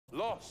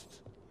lost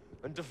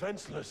and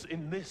defenseless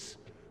in this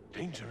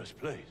dangerous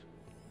place.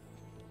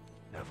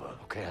 Never.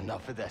 Okay,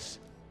 enough of this.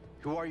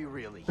 Who are you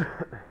really?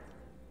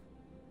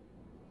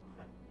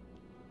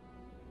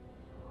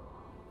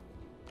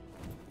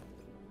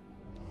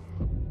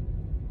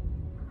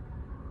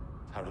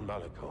 Taron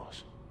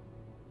Malicos.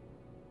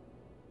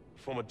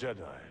 Former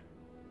Jedi.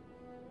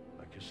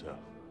 Like yourself.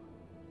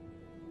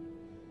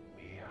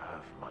 We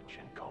have much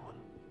in common.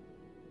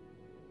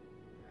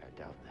 I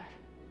doubt that.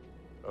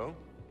 Oh?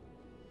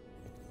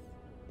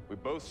 We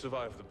both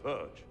survived the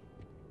Purge.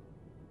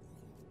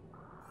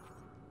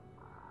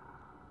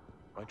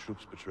 My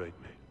troops betrayed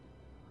me.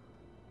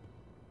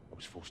 I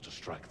was forced to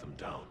strike them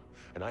down,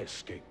 and I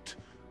escaped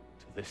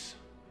to this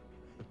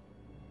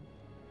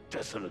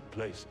desolate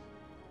place.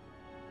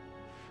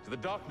 To the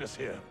darkness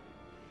here.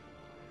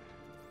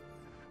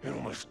 It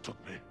almost took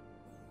me.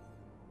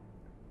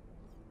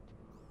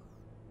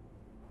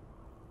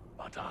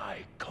 But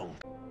I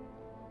conquered.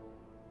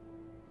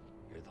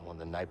 You're the one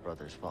the Knight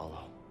brothers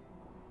follow.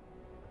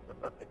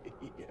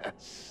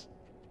 Yes.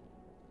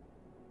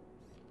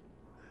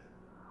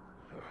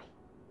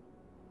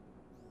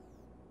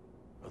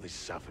 Well, these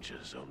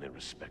savages only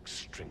respect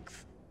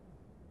strength.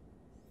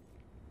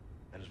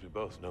 And as we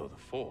both know, the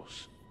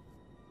Force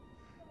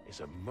is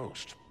a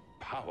most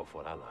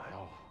powerful ally.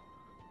 Oh,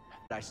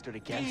 I stood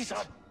against... These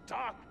are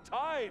dark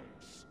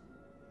times!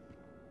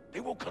 They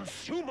will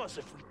consume us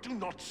if we do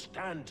not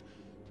stand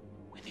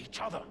with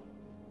each other.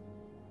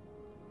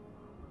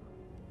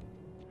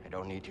 I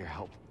don't need your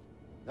help.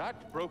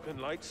 That broken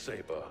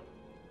lightsaber,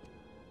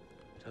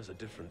 it has a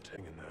different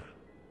thing in there.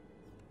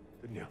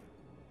 Didn't you?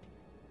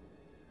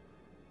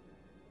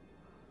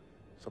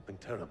 Something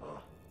terrible.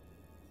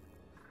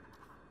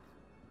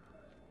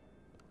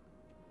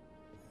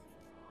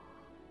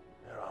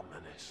 There are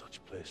many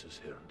such places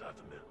here in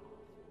Dathomir.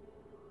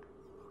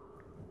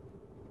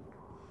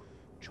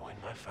 Join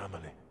my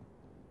family.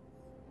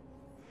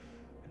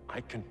 And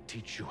I can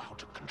teach you how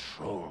to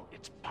control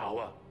its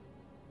power.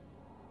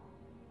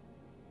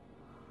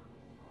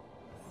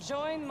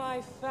 Join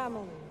my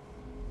family,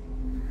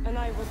 and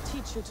I will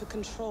teach you to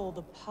control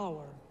the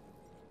power.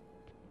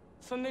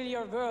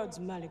 Familiar words,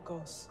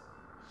 Malicos.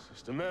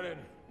 Sister Merrin,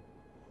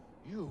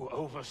 you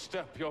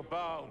overstep your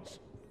bounds.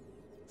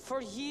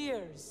 For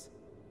years,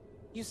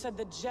 you said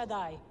the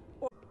Jedi,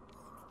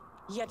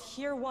 yet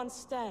here one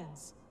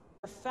stands,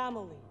 our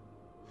family.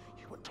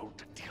 You were told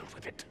to deal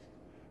with it.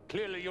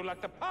 Clearly you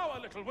lack the power,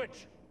 little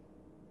witch.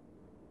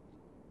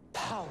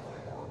 Power.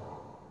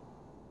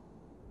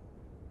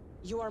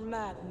 You are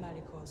mad,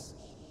 Malicos.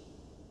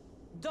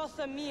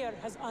 Dathomir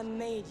has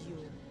unmade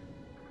you,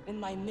 and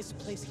my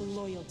misplaced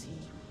loyalty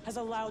has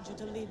allowed you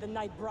to lead the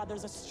Knight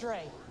Brothers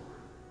astray.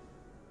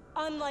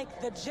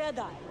 Unlike the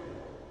Jedi,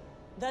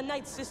 the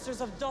Night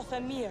Sisters of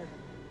Dathomir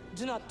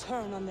do not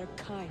turn on their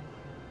kind.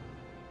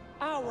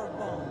 Our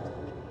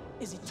bond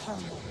is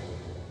eternal.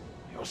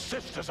 Your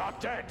sisters are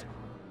dead!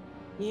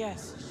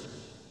 Yes.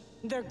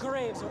 Their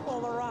graves are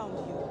all around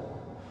you.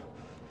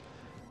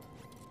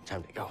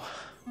 Time to go.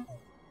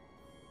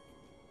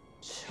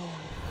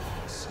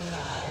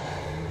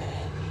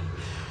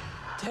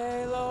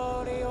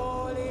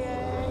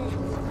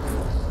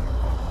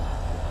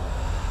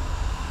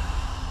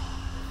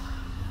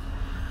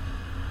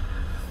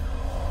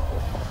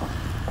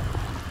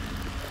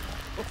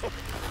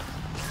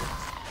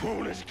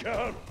 Foolish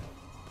girl!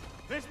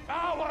 This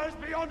power is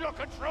beyond your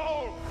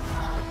control!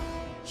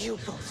 You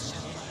both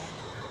shall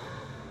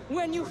learn.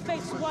 When you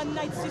face one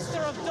Night Sister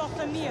of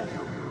Dathomir.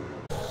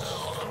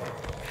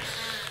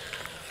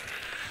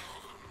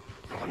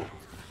 Run.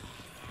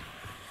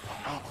 Oh,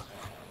 no.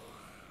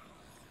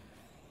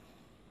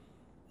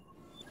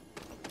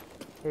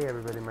 Hey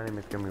everybody, my name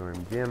is Gummy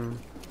Worm Jim.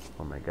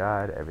 Oh my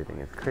god, everything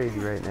is crazy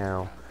right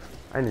now.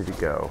 I need to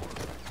go.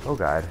 Oh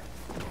god.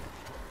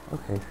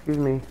 Okay, excuse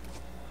me.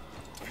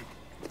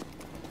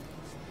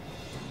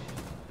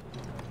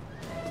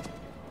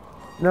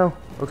 No,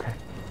 okay.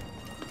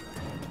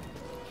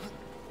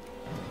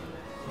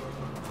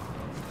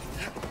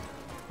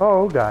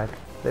 Oh god,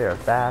 they are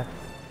fast.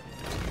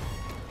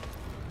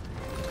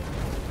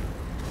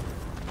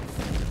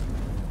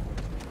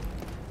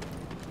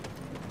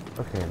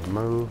 Okay,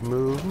 move,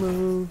 move,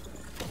 move.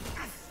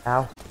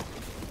 Ow.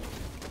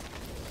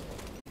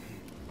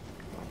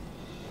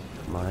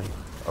 Come on.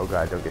 Oh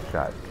god, don't get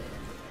shot.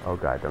 Oh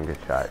god, don't get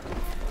shot.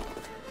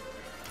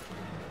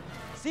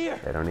 Seer!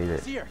 They don't need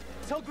it. Seer!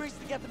 Tell Grace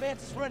to get the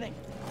Mantis running.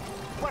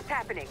 What's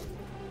happening?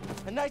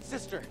 A Night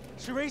Sister.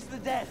 She raised the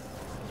dead.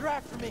 They're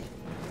after me.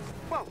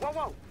 Whoa, whoa,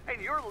 whoa!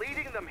 And you're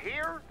leading them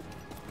here?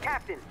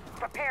 Captain,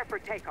 prepare for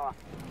takeoff.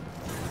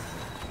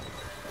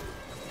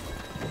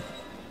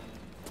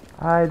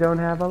 I don't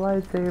have a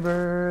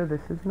lightsaber.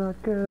 This is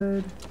not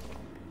good.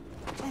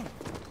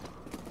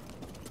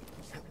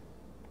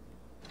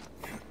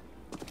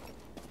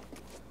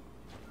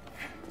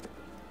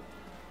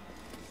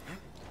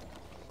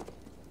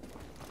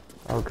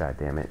 Oh god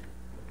damn it.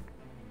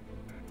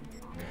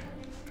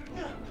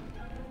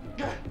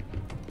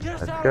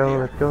 Let's go,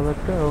 let's go, let's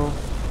go.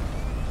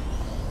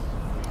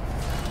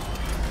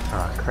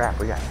 Oh crap,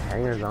 we got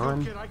hangers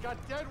on. Kid, I got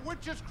dead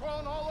witches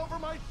crawling all over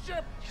my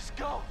ship. Just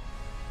go.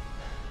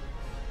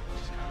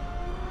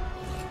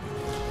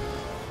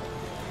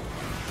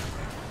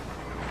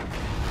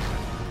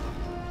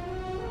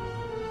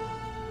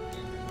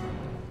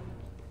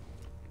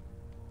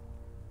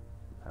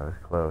 That was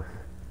close.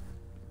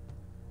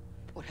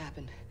 What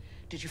happened?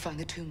 Did you find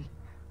the tomb?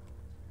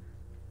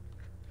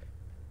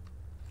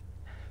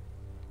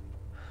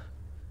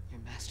 Your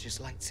master's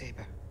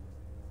lightsaber.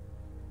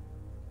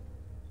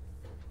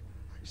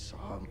 I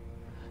saw him.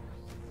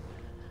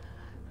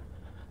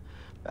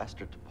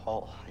 Master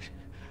T'Pol.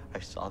 I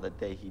saw the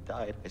day he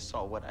died. I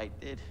saw what I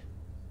did.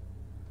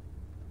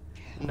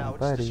 Now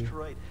it's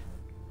destroyed.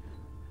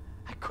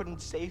 I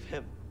couldn't save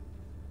him.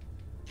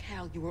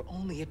 Cal, you were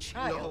only a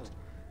child.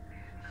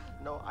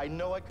 No, I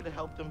know I could have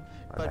helped him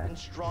if I'd been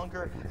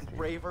stronger and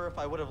braver, if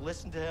I would have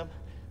listened to him.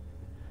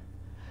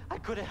 I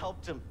could have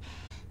helped him.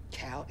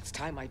 Cal, it's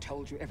time I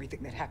told you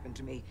everything that happened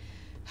to me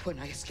when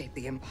I escaped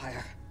the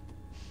Empire.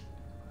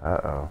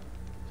 Uh-oh.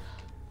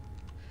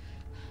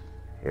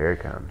 Here it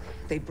comes.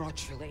 They brought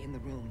Shirley in the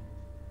room.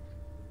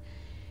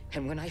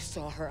 And when I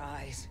saw her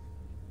eyes,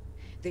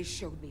 they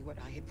showed me what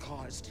I had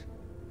caused.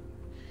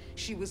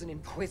 She was an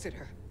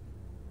Inquisitor.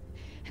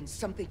 And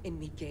something in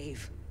me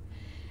gave.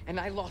 And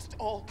I lost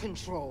all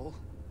control.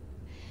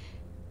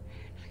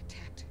 And I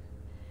tapped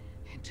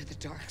into the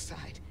dark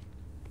side.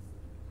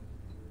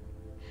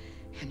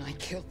 And I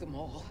killed them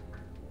all.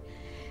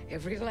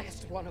 Every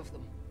last one of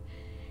them.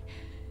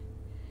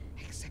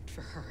 Except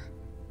for her.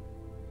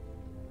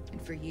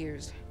 And for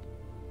years,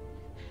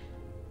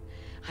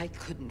 I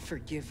couldn't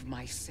forgive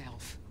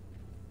myself.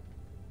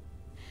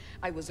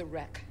 I was a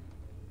wreck.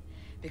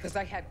 Because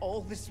I had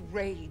all this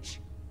rage.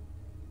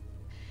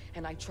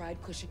 And I tried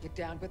pushing it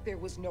down, but there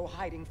was no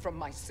hiding from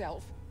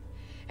myself.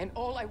 And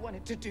all I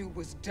wanted to do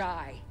was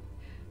die.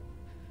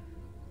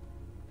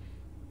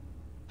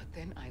 But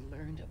then I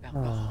learned about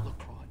the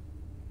holocron.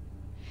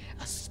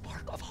 A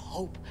spark of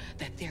hope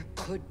that there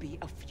could be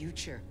a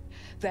future.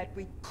 That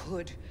we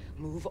could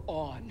move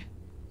on.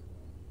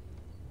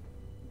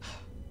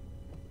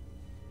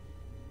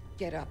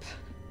 Get up.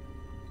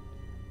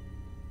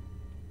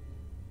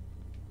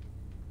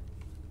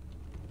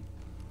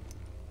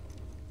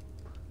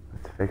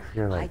 Fix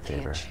your I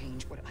lightsaber. can't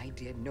change what I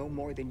did no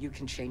more than you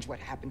can change what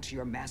happened to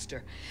your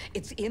master.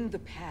 It's in the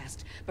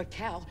past. But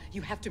Cal,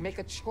 you have to make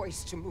a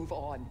choice to move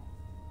on.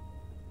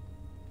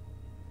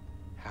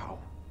 How?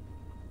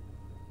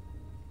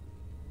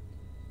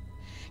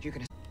 You're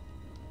gonna...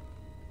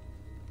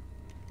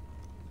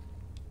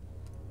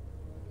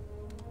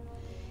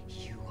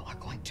 You are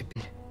going to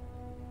be...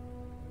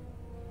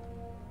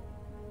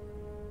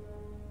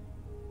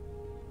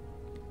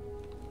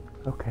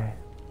 Okay.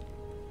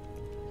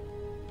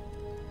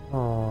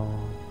 Oh,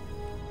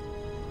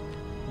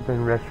 I've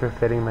been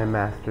retrofitting my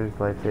master's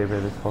lightsaber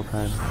this whole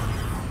time.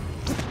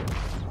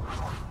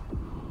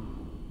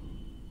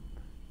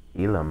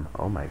 Elam,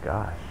 oh my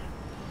gosh.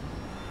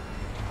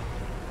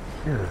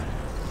 Dude.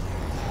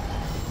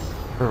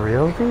 For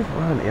realsies?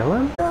 We're on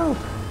Elam now?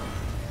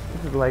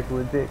 This is like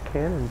legit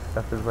canon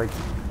stuff. Is like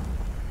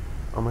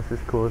almost as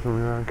cool as when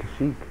we were on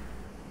Kashyyyk.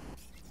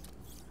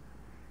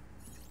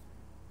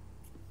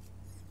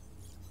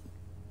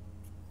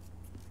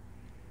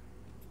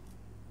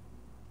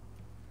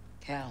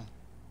 Cal,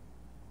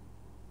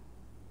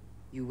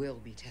 you will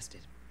be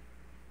tested.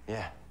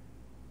 Yeah.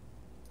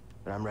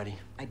 But I'm ready.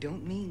 I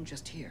don't mean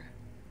just here.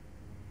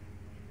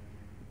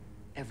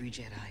 Every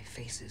Jedi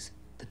faces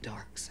the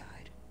dark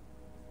side.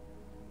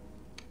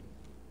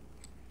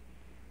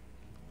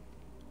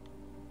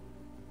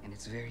 And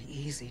it's very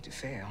easy to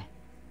fail.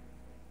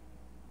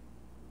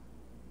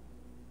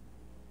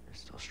 You're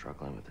still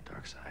struggling with the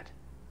dark side.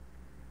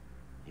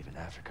 Even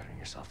after cutting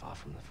yourself off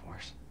from the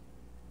Force.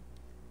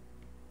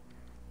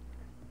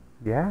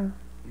 Yeah.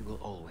 You will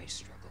always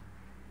struggle.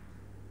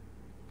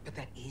 But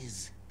that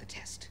is the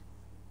test.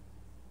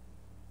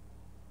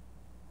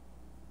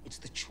 It's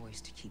the choice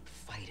to keep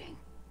fighting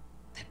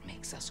that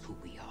makes us who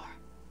we are.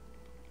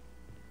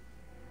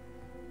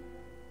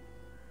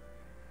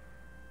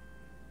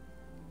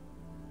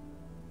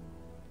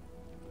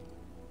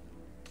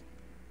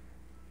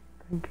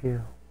 Thank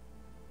you.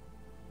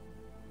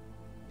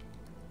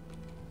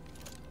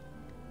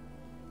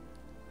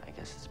 I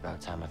guess it's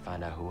about time I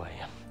find out who I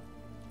am.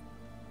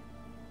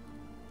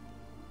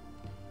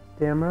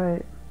 Damn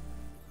right.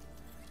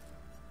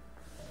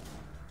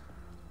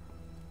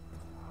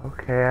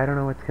 Okay, I don't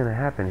know what's gonna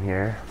happen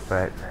here,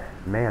 but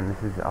man, this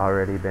has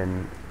already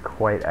been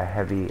quite a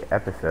heavy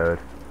episode.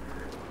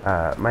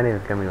 My name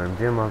is Gummy Worm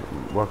Jim.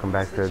 Welcome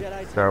back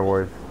to Star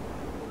Wars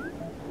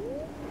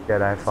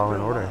Jedi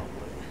Fallen Order.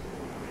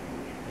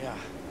 Yeah.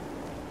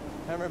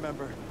 I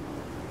remember.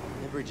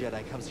 Every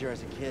Jedi comes here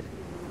as a kid.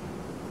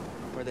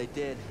 Or they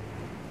did.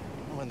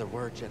 When there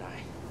were Jedi.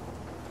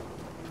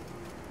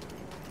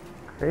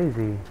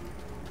 Crazy.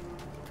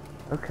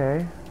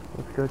 Okay,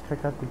 let's go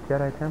check out the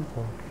Jedi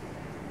Temple.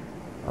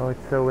 Oh,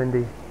 it's so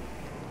windy.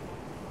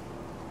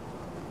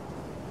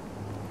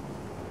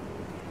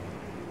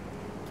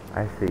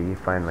 I see, you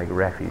find like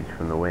refuge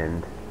from the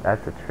wind.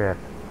 That's a trip.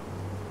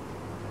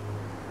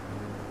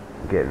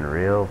 I'm getting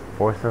real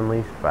Force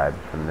Unleashed vibes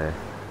from this.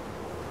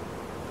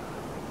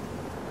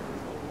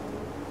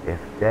 If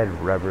dead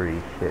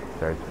rubbery shit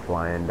starts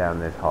flying down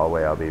this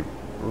hallway, I'll be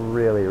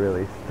really,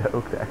 really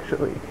stoked,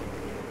 actually.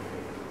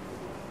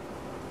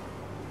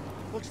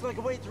 Looks like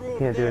a way through.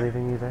 Can't do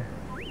anything either.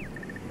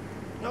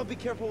 No, be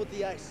careful with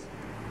the ice.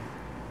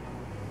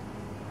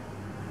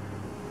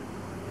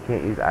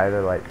 Can't use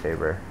either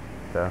lightsaber,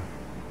 so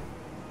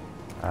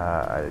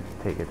I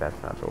take it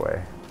that's not the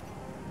way.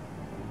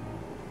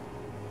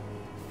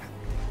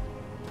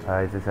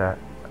 Is this a...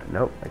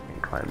 Nope, I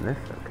can climb this,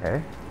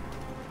 okay.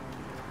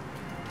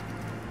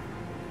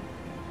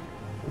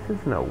 This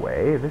isn't a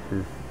way, this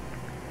is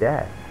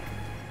death.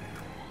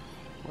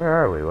 Where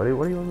are we? What do you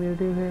want me to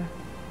do here?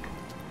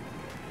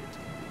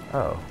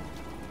 Oh.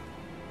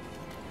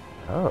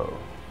 Oh.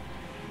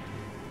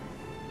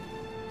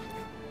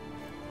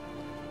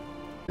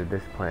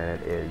 This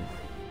planet is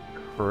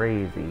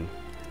crazy.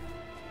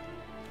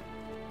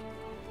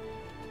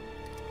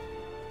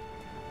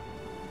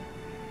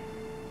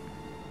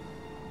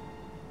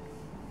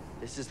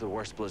 This is the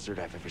worst blizzard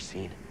I've ever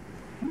seen.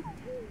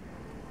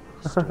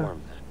 The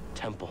storm, the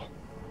temple.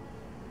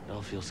 It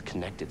all feels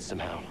connected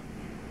somehow.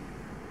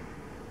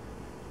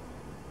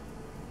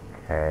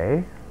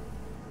 Okay.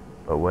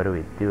 But what do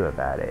we do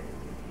about it?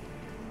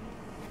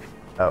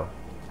 Oh.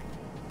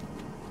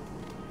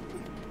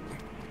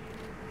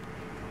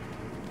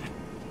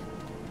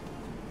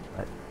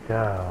 Let's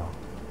go.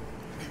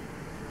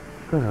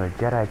 Going to a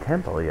Jedi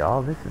temple,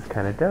 y'all. This is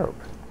kind of dope.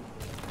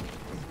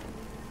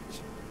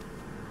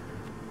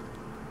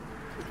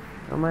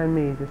 Don't mind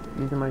me, just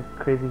using my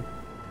crazy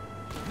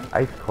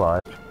ice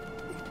claws.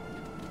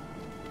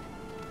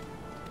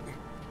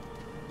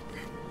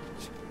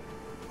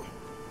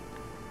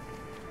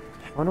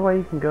 I wonder why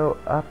you can go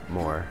up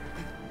more.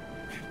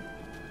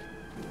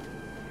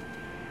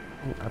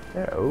 Up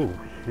there? Oh,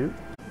 shoot.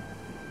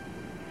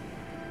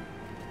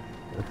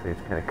 Looks like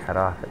it's kind of cut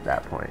off at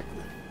that point.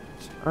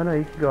 Oh no,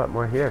 you can go up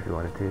more here if you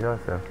wanted to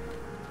also.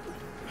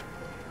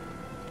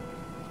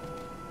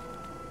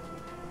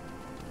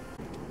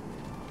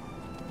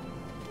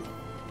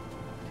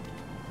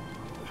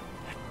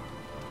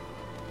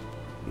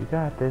 You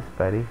got this,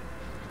 buddy.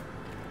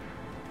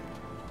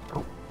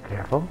 Oh,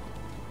 careful.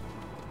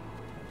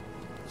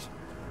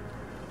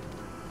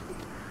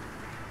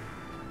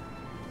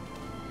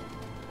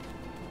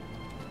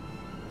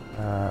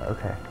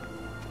 Okay.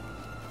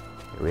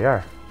 Here we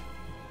are.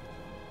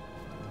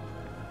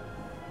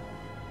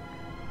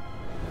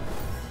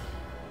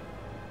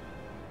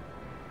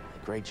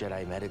 The great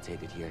Jedi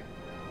meditated here.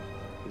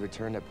 He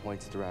returned at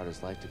points throughout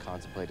his life to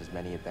contemplate his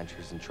many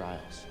adventures and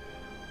trials.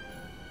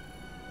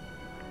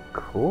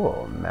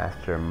 Cool.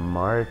 Master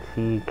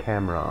Marty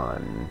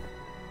Cameron.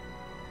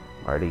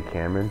 Marty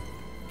Cameron.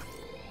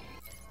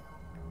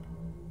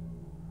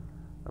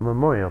 A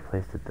memorial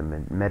placed at the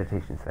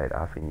meditation site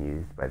often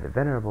used by the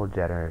venerable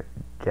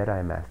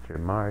Jedi Master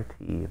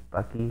Marty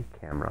Bucky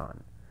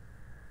Cameron.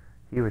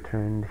 He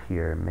returned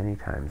here many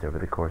times over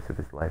the course of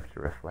his life to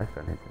reflect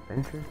on his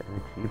adventures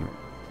and achievements.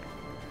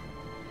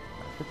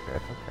 That's a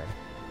trip, okay.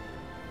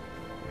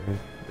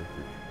 This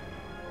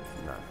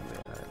is not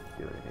something I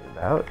do anything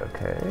about,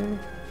 okay.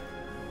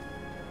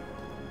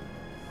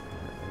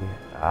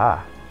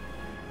 Ah!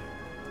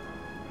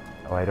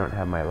 Oh, I don't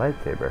have my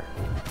lightsaber.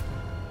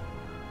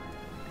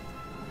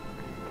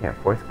 Can't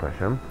force push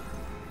him.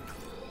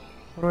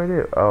 What do I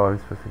do? Oh, I'm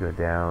supposed to go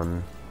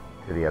down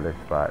to the other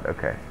spot.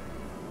 Okay.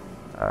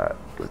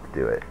 Let's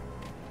do it.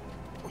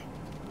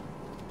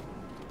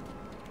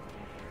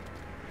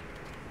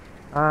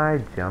 I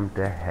jumped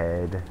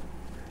ahead.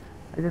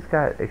 I just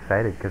got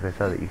excited because I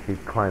saw that you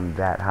could climb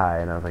that high,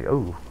 and I was like,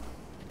 oh.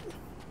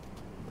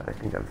 But I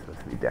think I'm supposed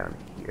to be down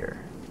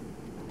here.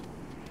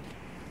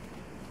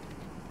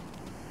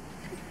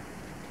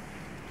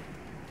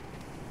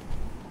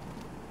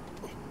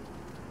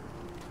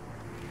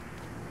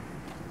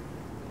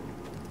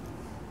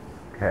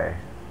 Okay.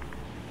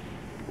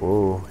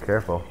 Whoa,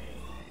 careful.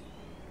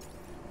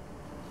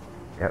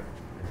 Yep,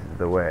 this is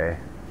the way.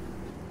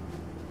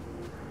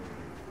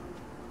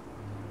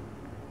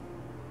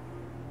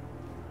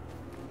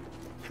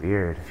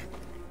 Weird.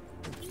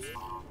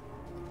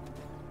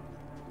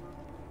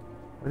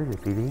 What is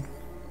it, PD?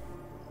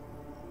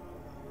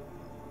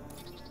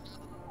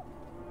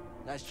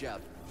 Nice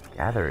job.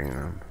 Gathering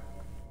room.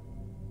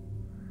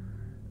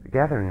 The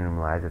gathering room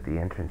lies at the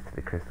entrance to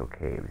the Crystal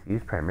Caves.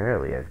 Used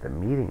primarily as the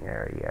meeting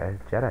area,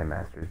 Jedi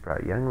Masters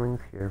brought younglings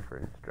here for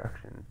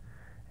instruction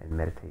and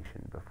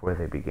meditation before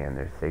they began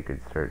their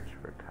sacred search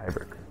for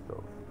Kyber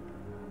crystals.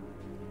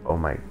 Oh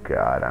my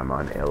god, I'm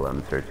on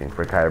Ilum searching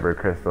for Kyber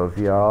crystals,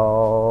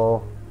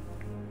 y'all.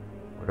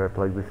 Where do I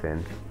plug this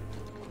in?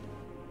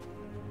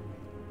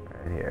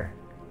 Right here.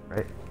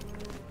 Right?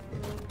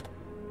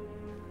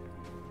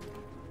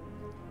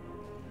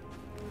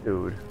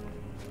 Dude.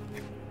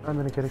 I'm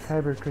gonna get a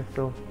Kyber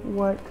crystal.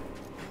 What?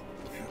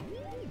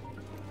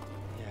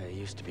 Yeah, it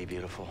used to be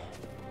beautiful.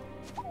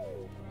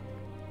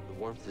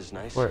 warmth is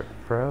nice. Where it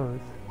froze.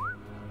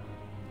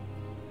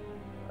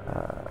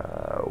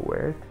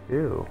 Where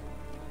to?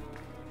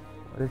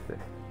 What is this?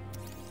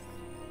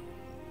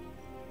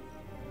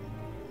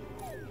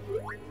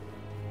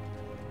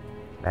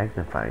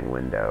 Magnifying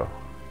window.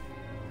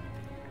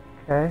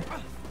 Okay.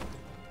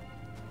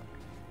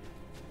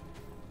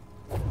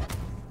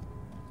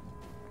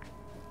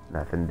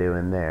 Nothing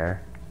doing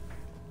there.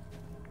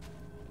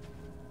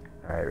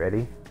 Alright,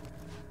 ready?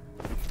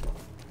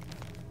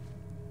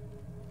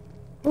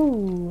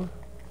 Ooh.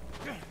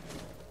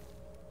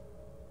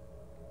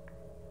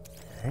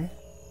 Okay.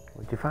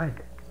 What'd you find?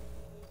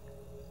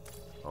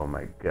 Oh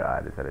my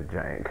god, is that a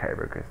giant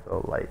kyber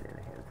crystal? Light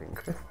enhancing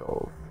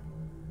crystals.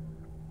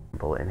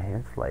 Simple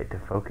enhanced light to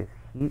focus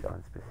heat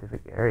on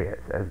specific areas.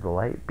 As the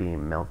light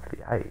beam melts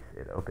the ice,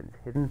 it opens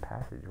hidden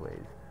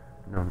passageways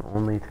known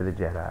only to the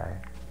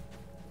Jedi.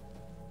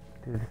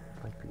 Dude, this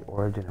is like the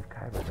origin of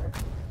kyber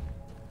crystals.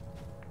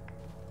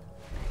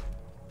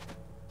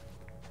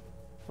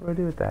 What do I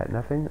do with that?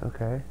 Nothing?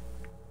 Okay.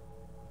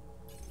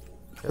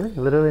 Really?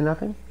 Literally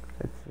nothing?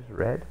 It's just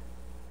red?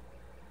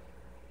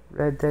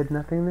 Red dead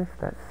nothingness?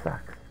 That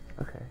sucks.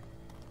 Okay.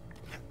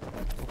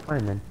 Well,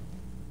 fine then.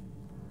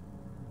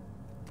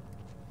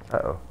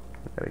 Uh-oh.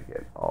 We gotta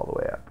get all the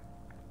way up.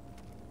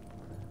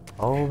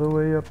 All the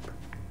way up.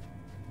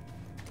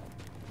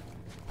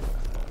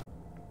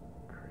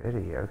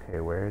 Pretty. Okay,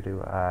 where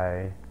do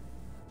I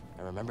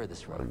remember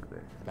this road. plug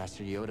this?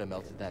 Master Yoda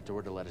melted that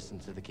door to let us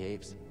into the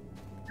caves.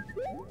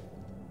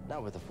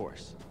 Not with the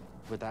Force.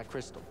 With that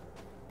crystal.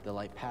 The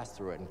light passed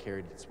through it and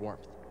carried its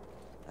warmth.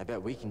 I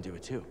bet we can do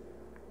it too.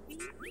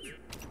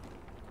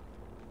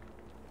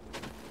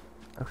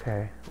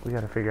 Okay, we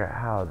gotta figure out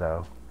how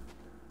though.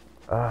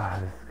 Ah,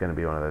 this is gonna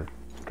be one of those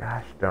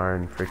gosh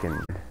darn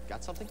freaking...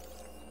 Got something?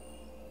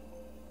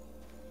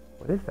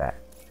 What is that?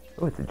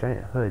 Oh, it's a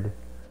giant hood.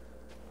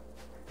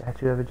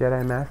 Statue of a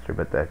Jedi Master,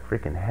 but the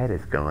freaking head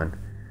is gone.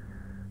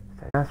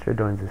 Jedi Master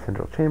adorns the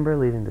central chamber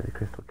leading to the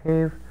Crystal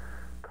Cave.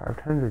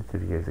 Carved hundreds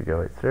of years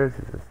ago, it serves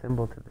as a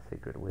symbol to the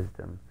sacred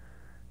wisdom,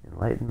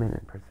 enlightenment,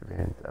 and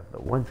perseverance of the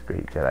once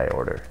great Jedi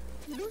Order.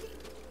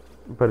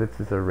 But it's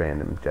just a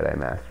random Jedi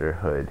Master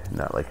hood,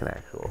 not like an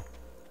actual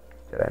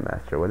Jedi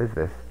Master. What is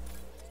this?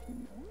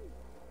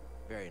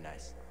 Very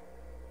nice.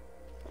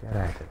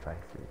 Jedi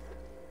devices.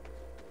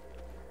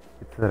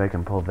 It's so that I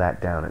can pull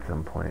that down at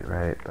some point,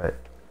 right? But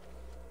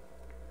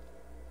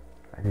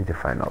I need to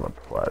find all the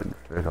plugs.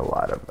 There's a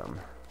lot of them.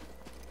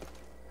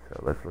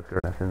 So let's look for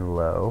nothing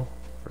low,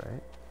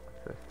 right?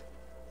 What's this?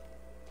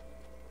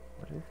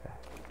 What is that?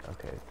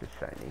 Okay, it's just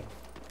shiny.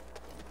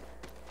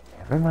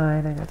 Never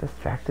mind, I got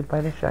distracted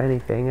by the shiny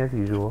thing as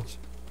usual.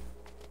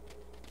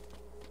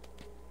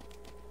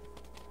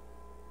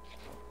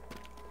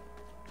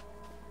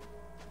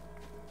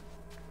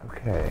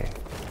 Okay.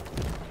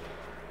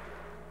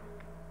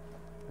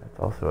 That's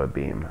also a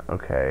beam.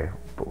 Okay,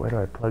 but where do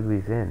I plug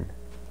these in?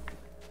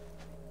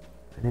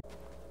 Is there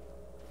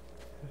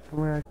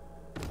somewhere I...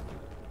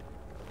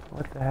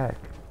 What the heck?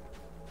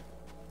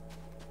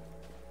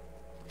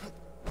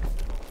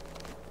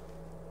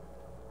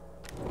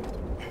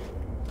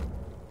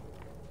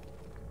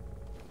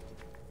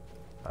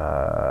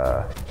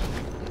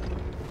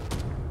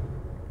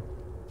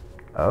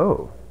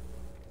 Oh.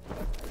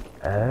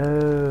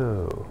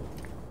 Oh.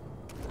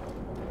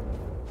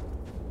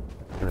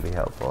 That's gonna be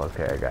helpful.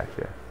 Okay, I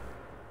gotcha.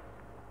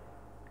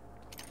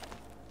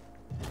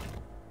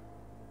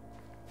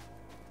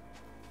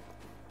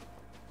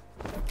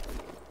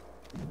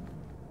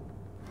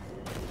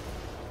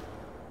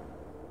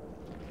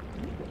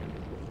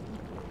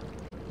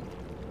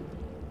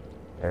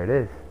 There it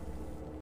is.